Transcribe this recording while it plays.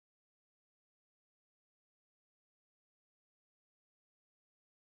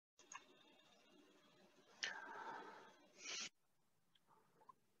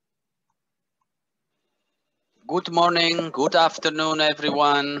Good morning, good afternoon,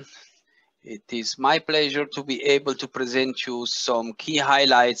 everyone. It is my pleasure to be able to present you some key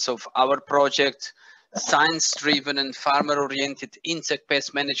highlights of our project, science-driven and farmer-oriented insect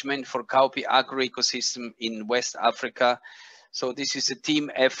pest management for Cowpea agroecosystem in West Africa. So this is a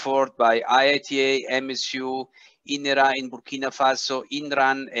team effort by IITA, MSU, INERA in Burkina Faso,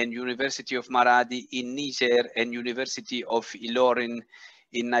 INRAN and University of Maradi in Niger and University of Ilorin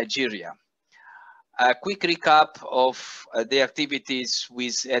in Nigeria. A quick recap of the activities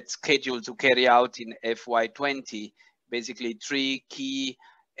we had scheduled to carry out in FY20. Basically, three key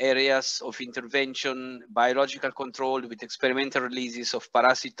areas of intervention: biological control with experimental releases of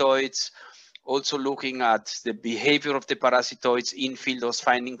parasitoids, also looking at the behavior of the parasitoids in field host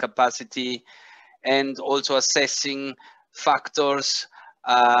finding capacity, and also assessing factors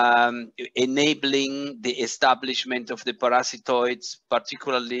enabling the establishment of the parasitoids,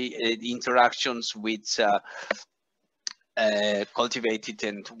 particularly the interactions with cultivated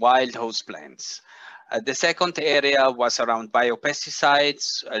and wild host plants. The second area was around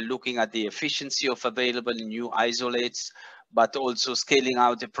biopesticides, looking at the efficiency of available new isolates, but also scaling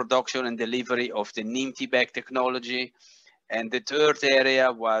out the production and delivery of the NIMT-back technology. And the third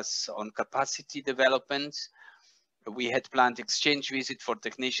area was on capacity development. We had planned exchange visit for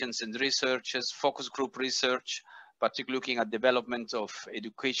technicians and researchers, focus group research, particularly looking at development of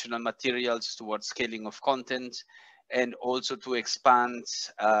educational materials towards scaling of content, and also to expand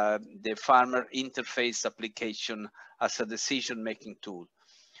the farmer interface application as a decision-making tool.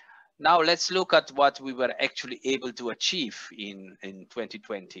 Now let's look at what we were actually able to achieve in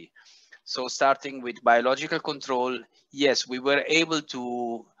 2020. So starting with biological control, yes, we were able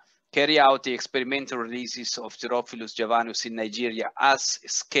to carry out the experimental releases of Therophilus javanus in Nigeria as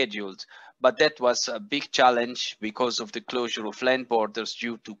scheduled, but that was a big challenge because of the closure of land borders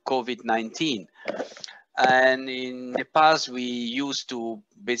due to COVID-19. And in the past, we used to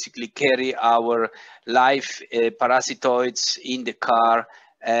basically carry our live parasitoids in the car,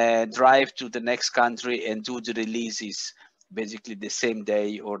 drive to the next country and do the releases basically the same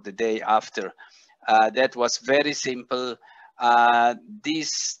day or the day after. That was very simple.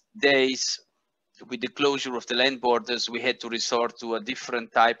 These days, with the closure of the land borders, we had to resort to a different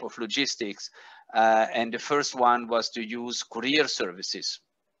type of logistics. And the first one was to use courier services.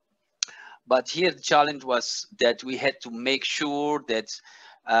 But here the challenge was that we had to make sure that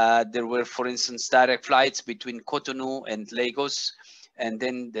there were, for instance, direct flights between Cotonou and Lagos, and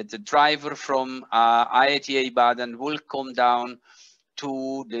then that the driver from IITA Ibadan will come down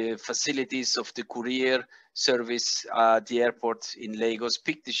to the facilities of the courier service at the airport in Lagos,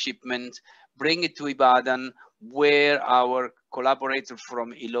 pick the shipment, bring it to Ibadan, where our collaborator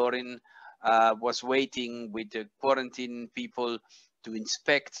from Ilorin was waiting with the quarantine people to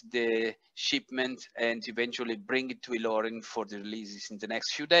inspect the shipment and eventually bring it to Ilorin for the releases in the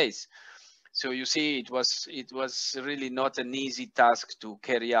next few days. So you see, it was really not an easy task to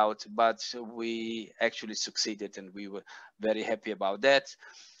carry out, but we actually succeeded and we were very happy about that.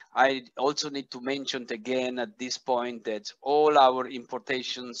 I also need to mention again at this point that all our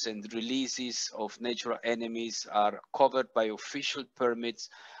importations and releases of natural enemies are covered by official permits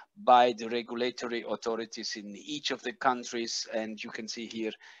by the regulatory authorities in each of the countries. And you can see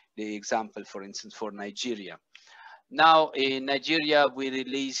here the example, for instance, for Nigeria. Now in Nigeria, we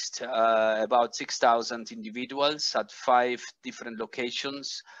released about 6,000 individuals at 5 different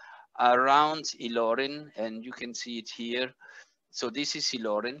locations around Ilorin, and you can see it here. So this is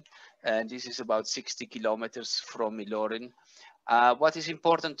Ilorin, and this is about 60 kilometers from Ilorin. What is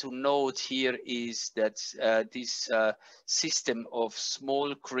important to note here is that this system of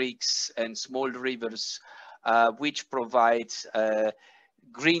small creeks and small rivers, which provides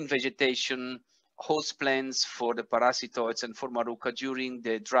green vegetation, host plants for the parasitoids and for Maruca during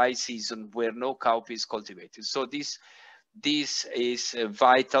the dry season where no cowpea is cultivated. So this is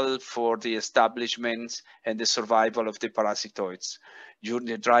vital for the establishment and the survival of the parasitoids during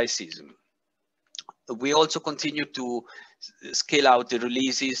the dry season. We also continue to scale out the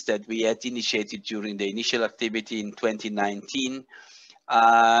releases that we had initiated during the initial activity in 2019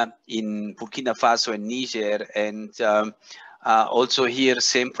 in Burkina Faso and Niger. And also here,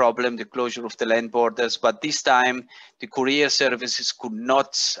 same problem, the closure of the land borders, but this time the courier services could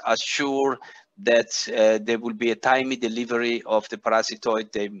not assure that there will be a timely delivery of the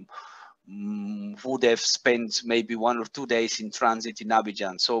parasitoid. They would have spent maybe 1 or 2 days in transit in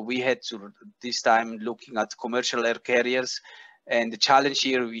Abidjan. So we had to, this time, looking at commercial air carriers, and the challenge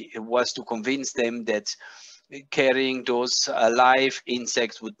here was to convince them that carrying those live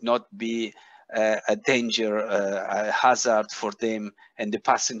insects would not be a danger, a hazard for them and the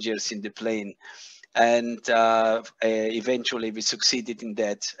passengers in the plane. and eventually we succeeded in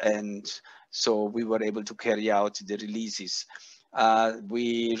that, and so we were able to carry out the releases.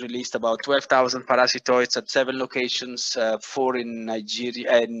 We released about 12,000 parasitoids at 7 locations, 4 in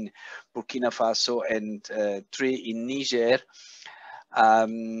Nigeria and Burkina Faso, and 3 in Niger.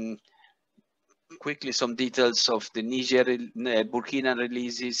 Quickly, some details of the Niger, Burkina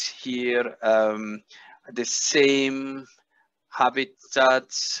releases here. The same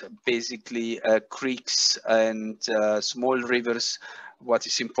habitats, basically creeks and small rivers. What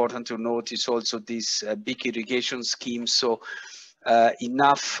is important to note is also this big irrigation scheme. So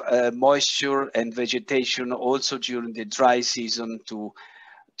enough moisture and vegetation also during the dry season to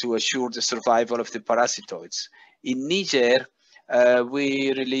assure the survival of the parasitoids. In Niger,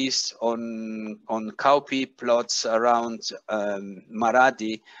 we released on cowpea plots around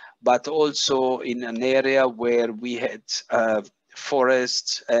Maradi, but also in an area where we had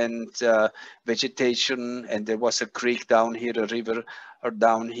forests and vegetation, and there was a creek down here, a river or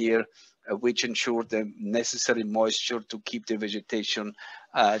down here, which ensured the necessary moisture to keep the vegetation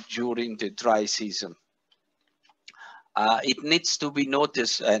during the dry season. It needs to be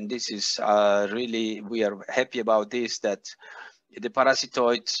noticed, and this is really, we are happy about this, that the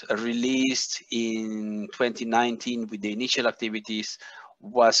parasitoids released in 2019 with the initial activities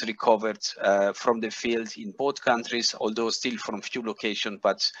was recovered from the field in both countries, although still from few locations,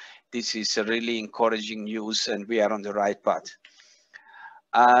 but this is a really encouraging news and we are on the right path.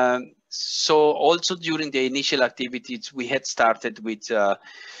 So also during the initial activities, we had started with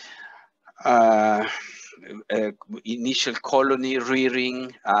initial colony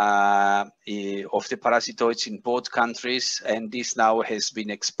rearing of the parasitoids in both countries, and this now has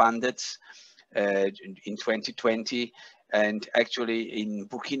been expanded in 2020. And actually in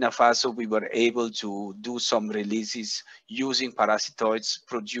Burkina Faso, we were able to do some releases using parasitoids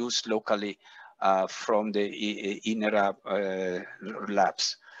produced locally from the INERA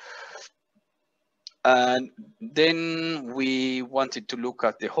labs. And then we wanted to look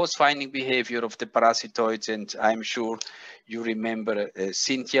at the host finding behavior of the parasitoids, and I'm sure you remember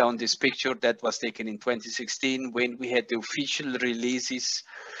Cynthia on this picture that was taken in 2016 when we had the official releases,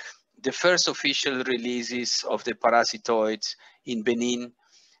 the first official releases of the parasitoids in Benin.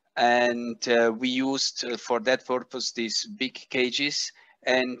 And we used for that purpose these big cages,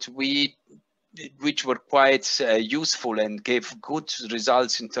 and which were quite useful and gave good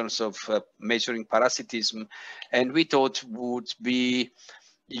results in terms of measuring parasitism. And we thought would be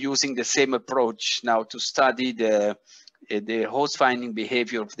using the same approach now to study the host finding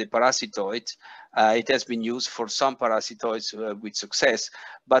behavior of the parasitoid. It has been used for some parasitoids with success,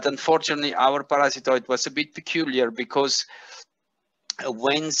 but unfortunately our parasitoid was a bit peculiar because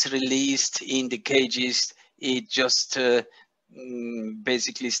once released in the cages, it just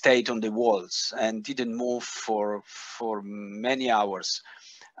basically stayed on the walls and didn't move for many hours.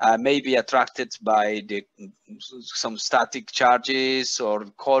 Maybe attracted by some static charges or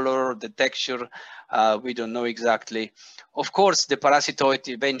color, the texture, we don't know exactly. Of course, the parasitoid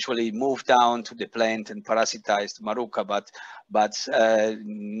eventually moved down to the plant and parasitized Maruca, but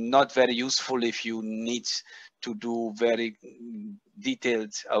not very useful if you need to do very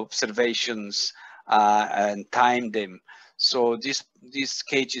detailed observations and time them. So these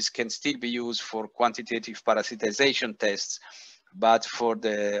cages can still be used for quantitative parasitization tests, but for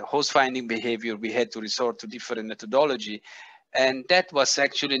the host finding behavior, we had to resort to different methodology. And that was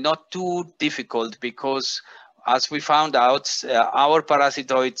actually not too difficult because, as we found out, our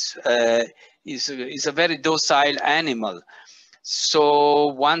parasitoid is a very docile animal. So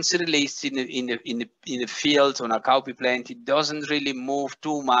once released in the field on a cowpea plant, it doesn't really move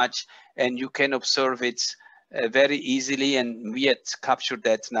too much, and you can observe it very easily. And we had captured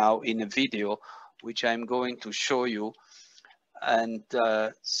that now in a video, which I'm going to show you. And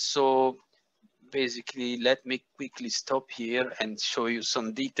so basically, let me quickly stop here and show you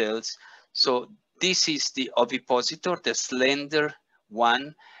some details. So this is the ovipositor, the slender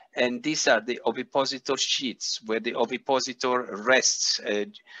one, and these are the ovipositor sheets where the ovipositor rests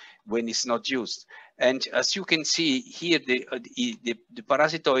when it's not used. And as you can see here, the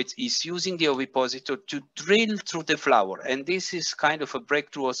parasitoid is using the ovipositor to drill through the flower. And this is kind of a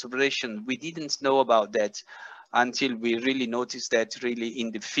breakthrough observation. We didn't know about that until we really noticed that really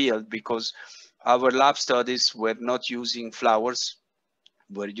in the field, because our lab studies were not using flowers,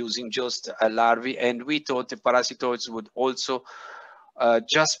 were using just a larvae. And we thought the parasitoids would also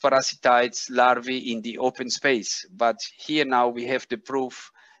just parasitize larvae in the open space. But here now we have the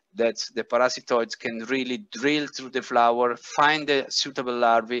proof that the parasitoids can really drill through the flower, find the suitable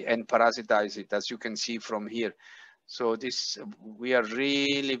larvae and parasitize it, as you can see from here. So this, we are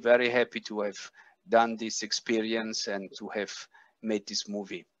really very happy to have done this experience and to have made this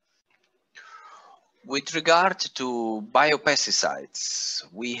movie. With regard to biopesticides,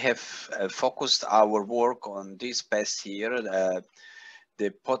 we have focused our work on this pest here, the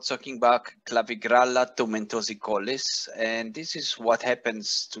pot-sucking bug Clavigralla tomentosicollis, and this is what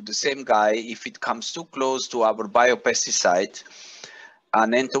happens to the same guy if it comes too close to our biopesticide,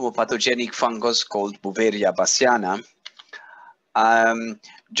 an entomopathogenic fungus called Beauveria bassiana.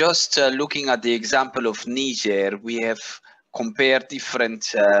 Just looking at the example of Niger, we have compared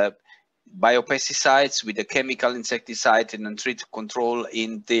different biopesticides with a chemical insecticide and untreated control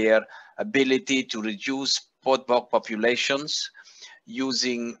in their ability to reduce pot bug populations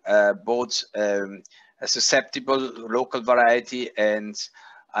using both a susceptible local variety and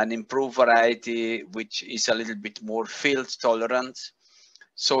an improved variety which is a little bit more field tolerant.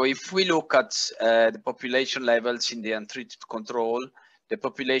 So if we look at the population levels in the untreated control, the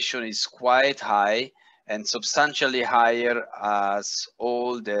population is quite high and substantially higher as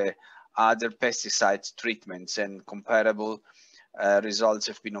all the other pesticide treatments, and comparable results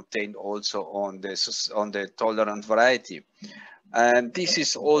have been obtained also on the tolerant variety. And this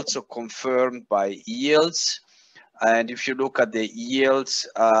is also confirmed by yields. And if you look at the yields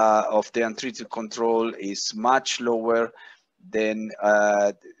of the untreated control is much lower than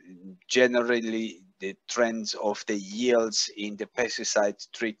generally the trends of the yields in the pesticide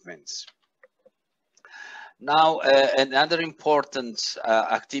treatments. Now, another important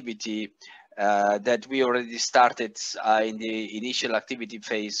activity that we already started in the initial activity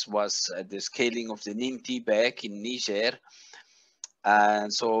phase was the scaling of the neem tea bag in Niger.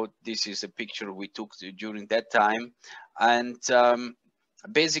 And so this is a picture we took during that time. And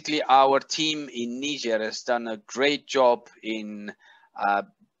basically our team in Niger has done a great job in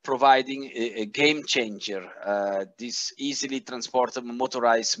providing a game changer, these easily transportable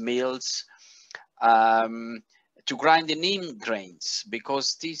motorized mills to grind the neem grains,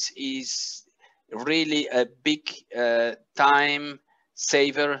 because this is really a big time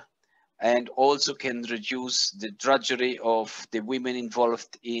saver and also can reduce the drudgery of the women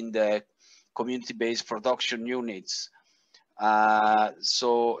involved in the community-based production units.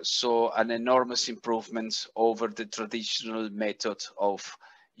 So an enormous improvement over the traditional method of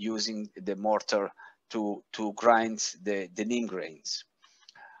using the mortar to grind the neem grains.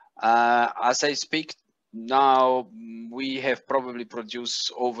 As I speak now, we have probably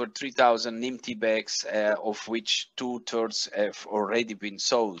produced over 3,000 neem tea bags, of which 2/3 have already been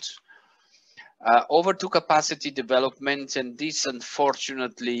sold. Over to capacity development, and this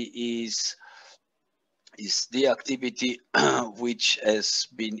unfortunately is the activity which has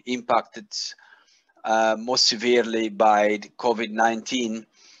been impacted most severely by COVID-19.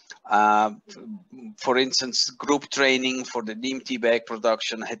 For instance, group training for the neem tea bag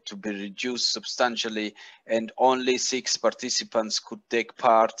production had to be reduced substantially, and only 6 participants could take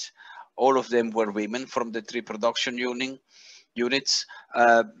part. All of them were women from the 3 production units.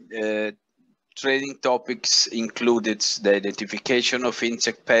 Training topics included the identification of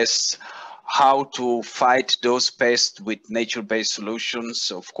insect pests, how to fight those pests with nature-based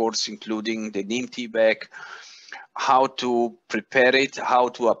solutions, of course, including the neem tea bag, how to prepare it, how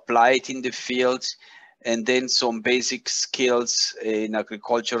to apply it in the field, and then some basic skills in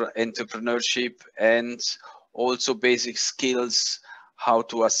agriculture entrepreneurship, and also basic skills how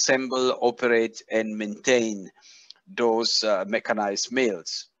to assemble, operate, and maintain those mechanized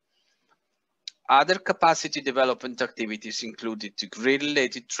mills. Other capacity development activities included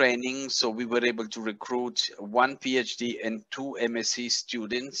degree-related training. So we were able to recruit 1 PhD and 2 MSc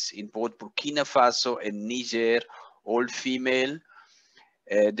students in both Burkina Faso and Niger, all female.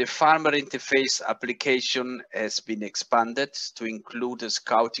 The farmer interface application has been expanded to include a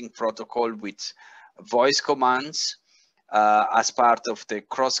scouting protocol with voice commands as part of the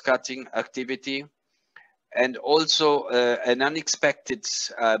cross-cutting activity. And also an unexpected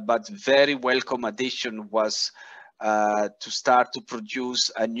but very welcome addition was to start to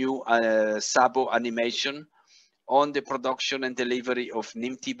produce a new Sabo animation on the production and delivery of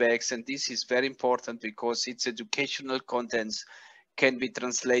neem tea bags. And this is very important because its educational contents can be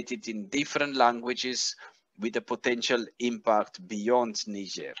translated in different languages with a potential impact beyond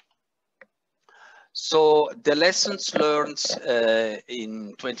Niger. So the lessons learned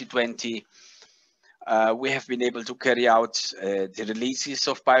in 2020, we have been able to carry out the releases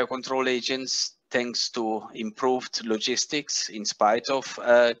of biocontrol agents thanks to improved logistics in spite of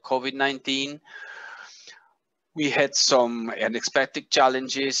COVID-19. We had some unexpected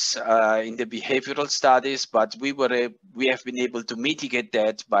challenges in the behavioral studies, but we have been able to mitigate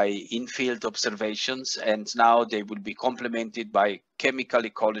that by in-field observations, and now they will be complemented by chemical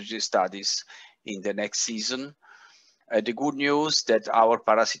ecology studies in the next season. The good news that our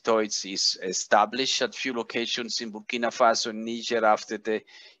parasitoids is established at few locations in Burkina Faso and Niger after the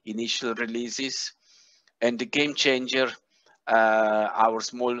initial releases. And the game changer, our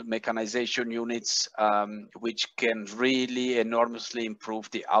small mechanization units, which can really enormously improve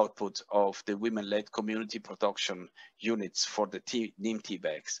the output of the women-led community production units for the neem tea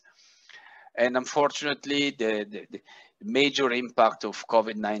bags. And unfortunately, the major impact of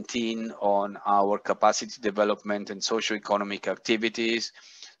COVID-19 on our capacity development and socio-economic activities,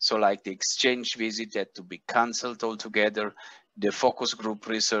 so like the exchange visit had to be cancelled altogether, the focus group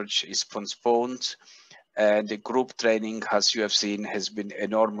research is postponed, and the group training, as you have seen, has been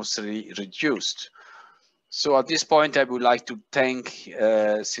enormously reduced. So at this point, I would like to thank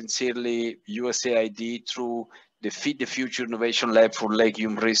sincerely USAID through the Feed the Future Innovation Lab for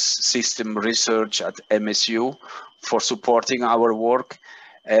Legume System Research at MSU for supporting our work.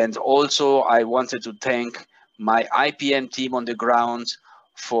 And also I wanted to thank my IPM team on the ground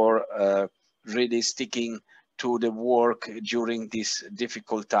for really sticking to the work during this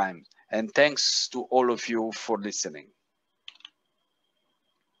difficult time. And thanks to all of you for listening.